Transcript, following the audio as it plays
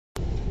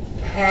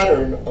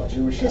pattern of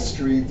Jewish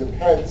history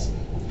depends,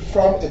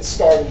 from its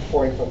starting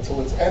point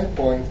until its end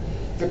point,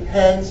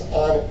 depends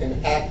on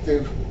an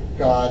active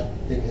God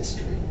in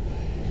history.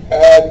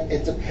 And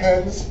it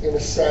depends, in a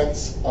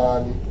sense,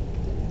 on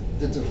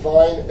the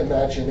divine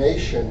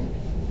imagination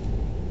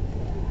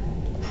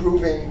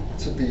proving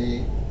to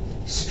be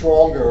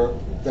stronger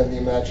than the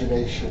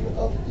imagination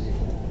of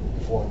evil,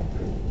 if one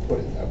could put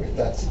it that way, if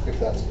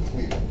that's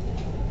clear.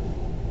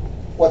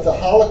 What the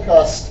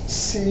Holocaust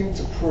seemed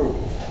to prove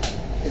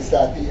is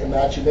that the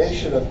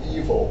imagination of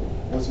evil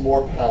was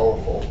more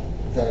powerful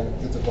than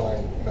the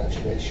divine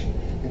imagination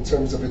in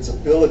terms of its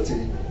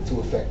ability to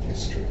affect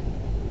history.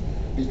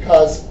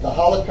 Because the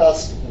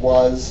Holocaust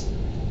was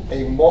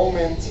a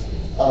moment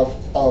of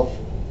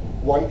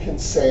one can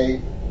say,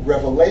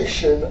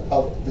 revelation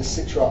of the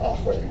Sitra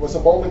Achra. It was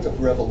a moment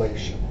of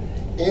revelation.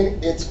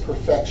 In its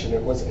perfection,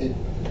 it was a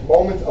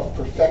moment of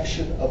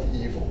perfection of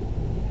evil.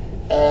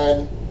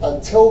 And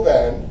until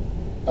then,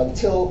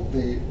 until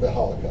the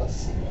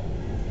Holocaust,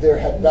 there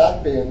had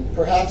not been,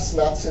 perhaps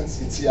not since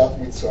Yetziat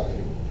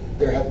Mitzrayim,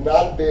 there had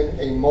not been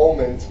a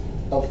moment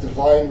of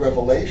divine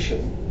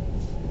revelation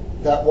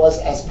that was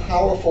as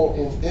powerful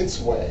in its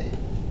way,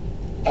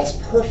 as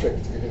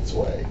perfect in its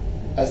way,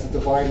 as the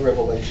divine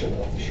revelation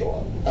of the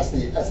Shoah, as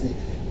the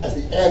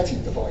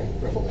anti-divine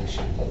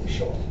revelation of the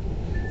Shoah.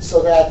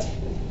 So that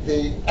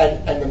the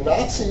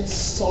Nazis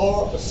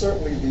saw,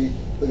 certainly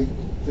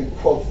the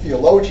quote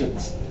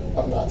theologians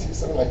of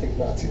Nazism, and I think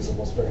Nazism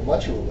was very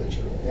much a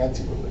religion, an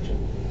anti-religion.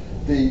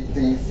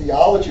 The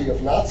theology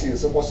of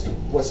Nazism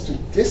was to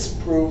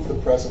disprove the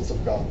presence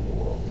of God in the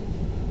world,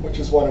 which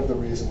is one of the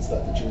reasons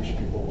that the Jewish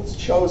people was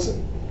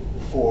chosen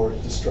for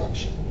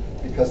destruction,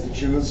 because the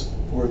Jews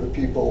were the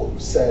people who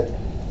said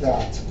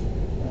that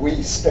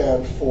we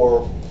stand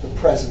for the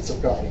presence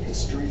of God in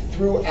history.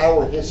 Through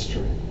our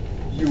history,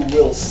 you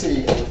will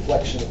see a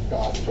reflection of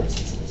God's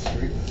presence in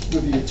history.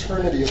 Through the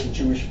eternity of the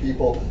Jewish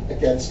people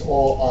against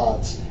all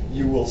odds,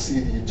 you will see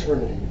the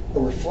eternity, a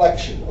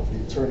reflection of the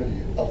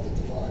eternity of the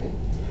divine.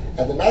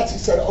 And the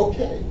Nazis said,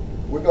 okay,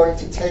 we're going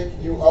to take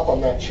you up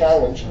on that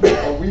challenge,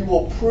 and we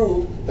will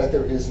prove that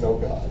there is no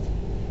God.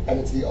 And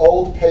it's the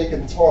old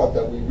pagan taunt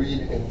that we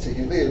read in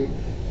Tehillim,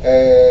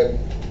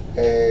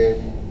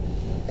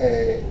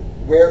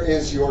 where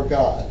is your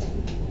God?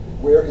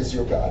 Where is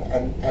your God?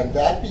 And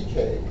that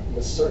became, in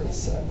a certain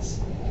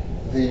sense,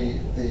 the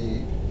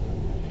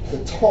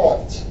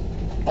taunt,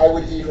 I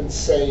would even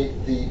say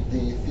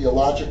the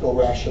theological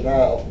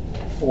rationale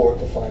for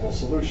the final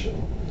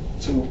solution,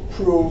 to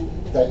prove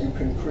that you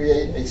can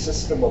create a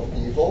system of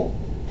evil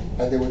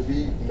and there would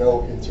be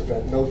no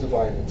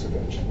divine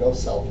intervention, no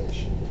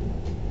salvation.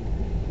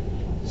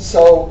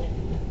 So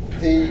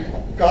the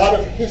God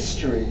of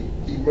history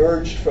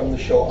emerged from the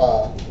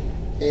Shoah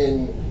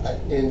in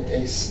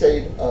a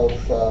state of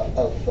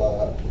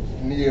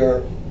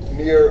near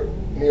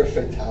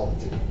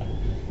fatality.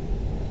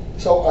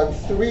 So on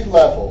three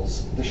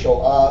levels, the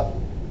Shoah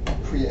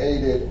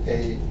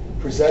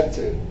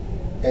presented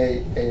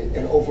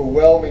an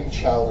overwhelming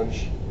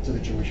challenge to the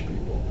Jewish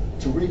people,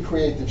 to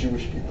recreate the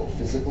Jewish people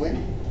physically,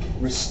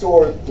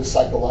 restore the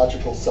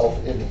psychological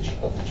self-image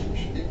of the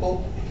Jewish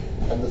people,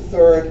 and the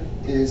third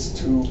is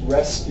to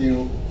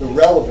rescue the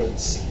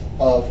relevance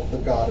of the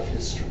God of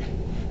history.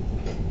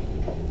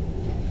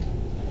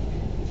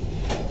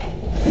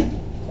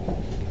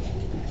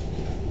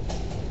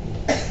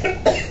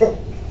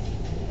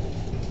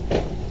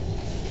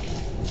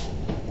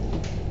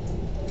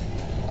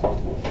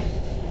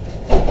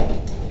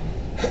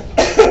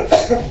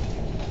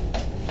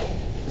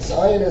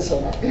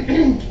 Zionism,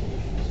 excuse me.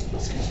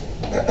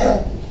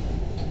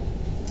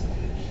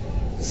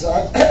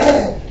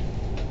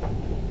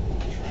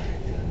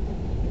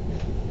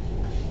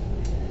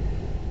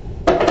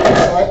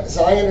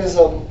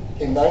 Zionism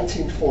in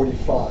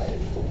 1945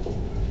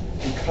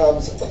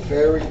 becomes a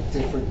very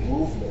different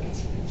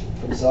movement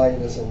from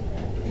Zionism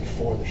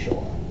before the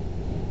Shoah.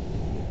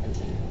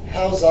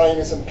 How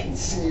Zionism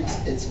conceives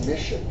its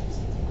mission,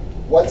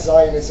 what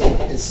Zionism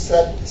is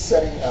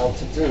setting out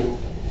to do,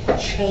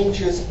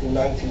 changes in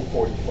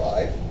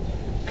 1945,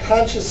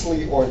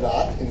 consciously or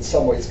not, in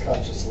some ways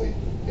consciously,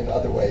 in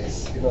other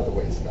ways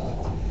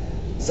not.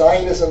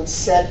 Zionism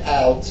set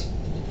out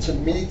to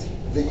meet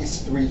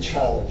these three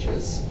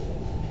challenges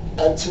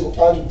and to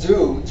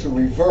undo, to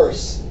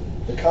reverse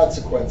the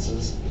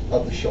consequences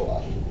of the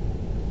Shoah.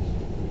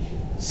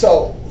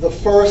 So the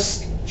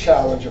first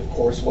challenge, of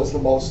course, was the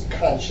most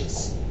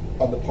conscious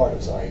on the part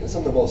of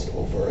Zionism, the most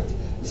overt.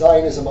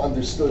 Zionism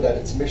understood that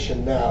its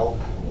mission now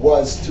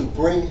was to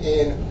bring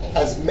in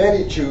as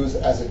many Jews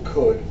as it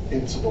could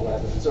into the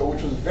land of Israel,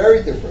 which was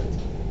very different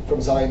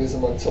from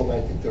Zionism until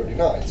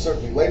 1939.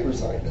 Certainly labor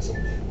Zionism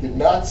did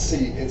not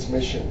see its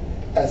mission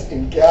as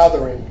in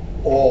gathering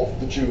all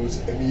the Jews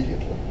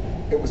immediately.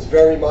 It was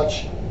very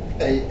much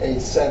a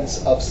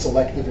sense of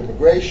selective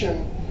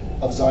immigration,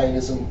 of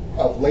Zionism,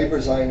 of labor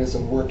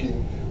Zionism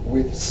working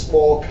with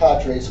small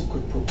cadres who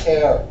could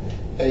prepare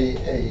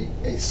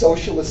a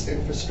socialist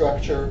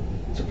infrastructure,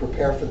 to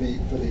prepare for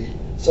the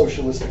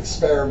socialist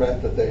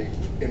experiment that they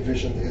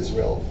envisioned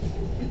Israel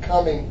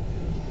becoming.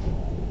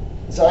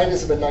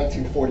 Zionism in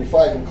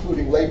 1945,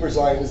 including labor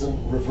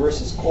Zionism,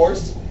 reverses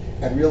course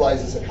and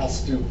realizes it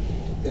has to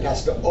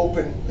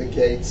open the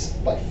gates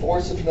by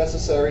force if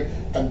necessary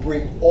and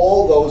bring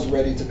all those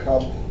ready to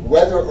come,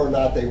 whether or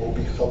not they will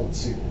be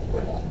chalutzim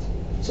or not.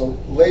 So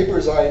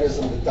labor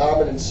Zionism, the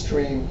dominant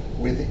stream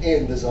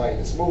within the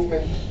Zionist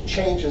movement,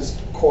 changes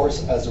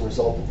course as a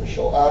result of the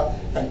Shoah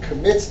and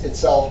commits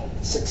itself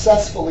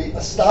successfully,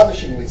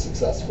 astonishingly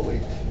successfully,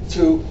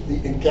 to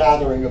the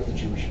ingathering of the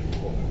Jewish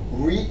people,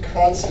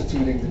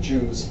 reconstituting the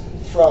Jews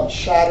from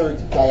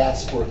shattered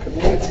diaspora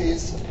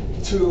communities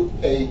to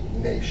a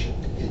nation,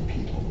 a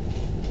people.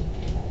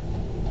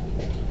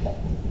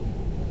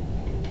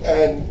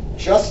 And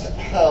just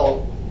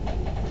how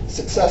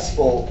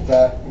successful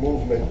that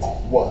movement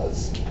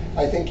was,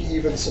 I think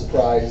even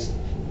surprised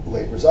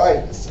labor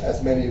Zionists.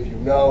 As many of you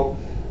know,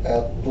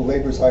 the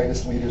labor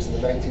Zionist leaders in the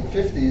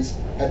 1950s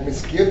had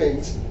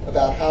misgivings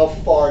about how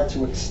far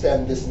to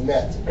extend this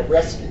net of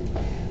rescue.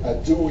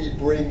 Do we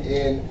bring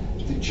in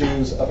the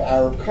Jews of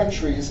Arab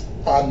countries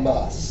en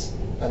masse?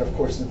 And of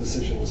course the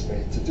decision was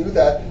made to do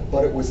that,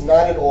 but it was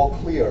not at all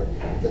clear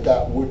that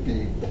that would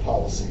be the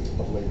policy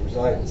of labor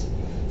Zionism.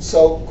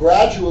 So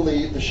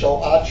gradually the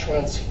Shoah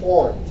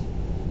transformed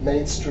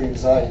mainstream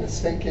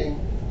Zionist thinking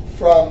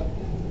from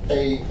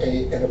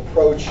an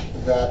approach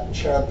that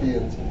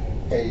championed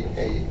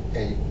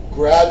a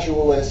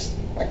gradualist,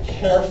 a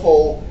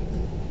careful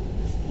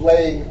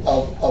laying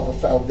of a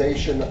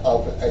foundation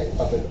of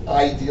an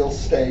ideal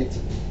state,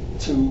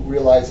 to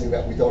realizing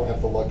that we don't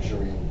have the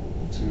luxury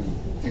to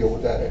deal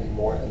with that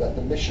anymore, and that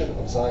the mission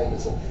of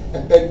Zionism,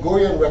 and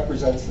Ben-Gurion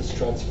represents this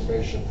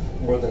transformation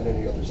more than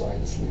any other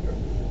Zionist leader.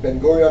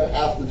 Ben-Gurion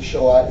after the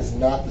Shoah is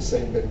not the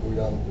same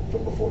Ben-Gurion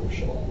from before the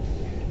Shoah.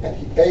 And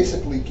he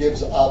basically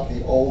gives up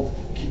the old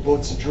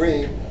kibbutz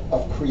dream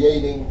of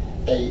creating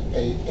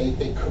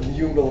a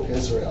communal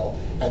Israel,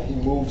 and he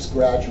moves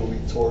gradually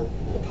toward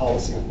the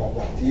policy of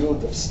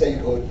mamlaktiut, of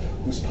statehood,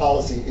 whose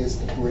policy is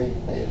to bring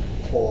in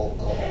all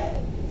of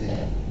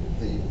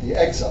the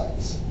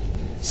exiles.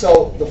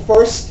 So the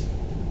first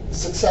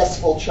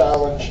successful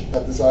challenge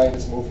that the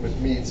Zionist movement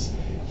meets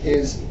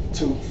is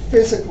to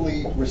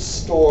physically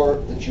restore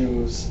the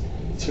Jews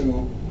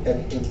to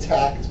an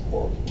intact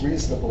or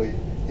reasonably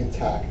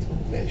intact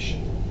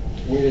nation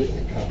with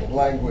a common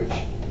language,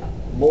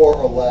 more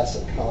or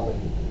less a common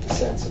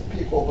sense of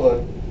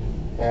peoplehood,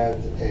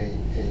 and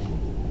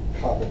a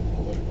common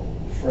political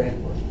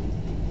framework.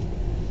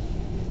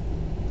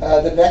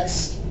 The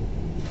next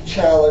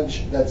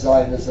challenge that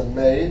Zionism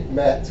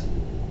met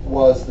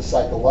was the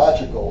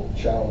psychological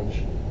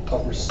challenge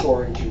of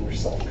restoring Jewish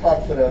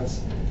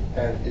self-confidence,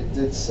 and it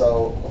did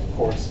so, of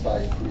course,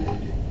 by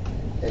creating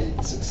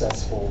a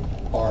successful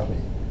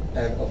army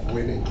and of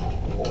winning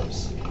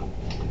wars.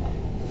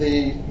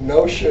 The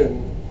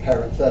notion,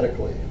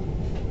 parenthetically,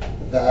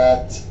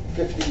 that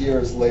 50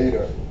 years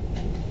later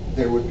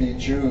there would be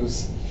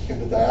Jews in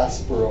the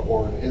diaspora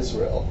or in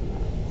Israel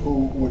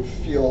who would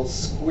feel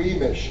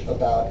squeamish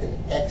about an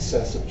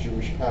excess of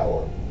Jewish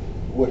power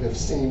would have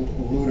seemed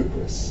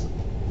ludicrous,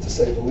 to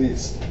say the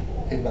least,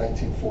 in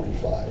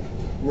 1945,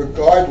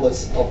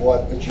 regardless of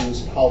what a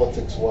Jew's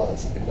politics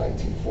was in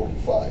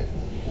 1945,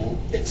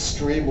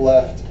 extreme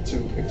left to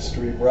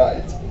extreme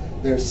right.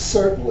 There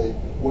certainly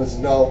was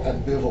no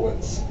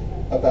ambivalence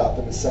about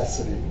the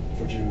necessity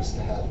for Jews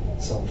to have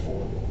some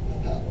form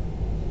of power.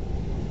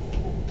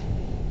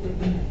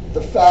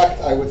 The fact,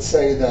 I would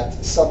say, that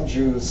some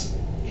Jews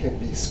can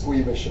be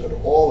squeamish at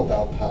all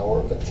about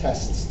power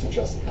attests to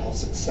just how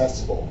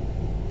successful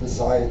the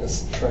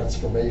Zionist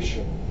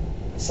transformation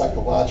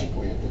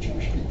psychologically of the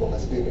Jewish people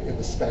has been in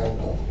the span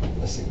of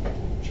a single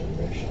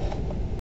generation.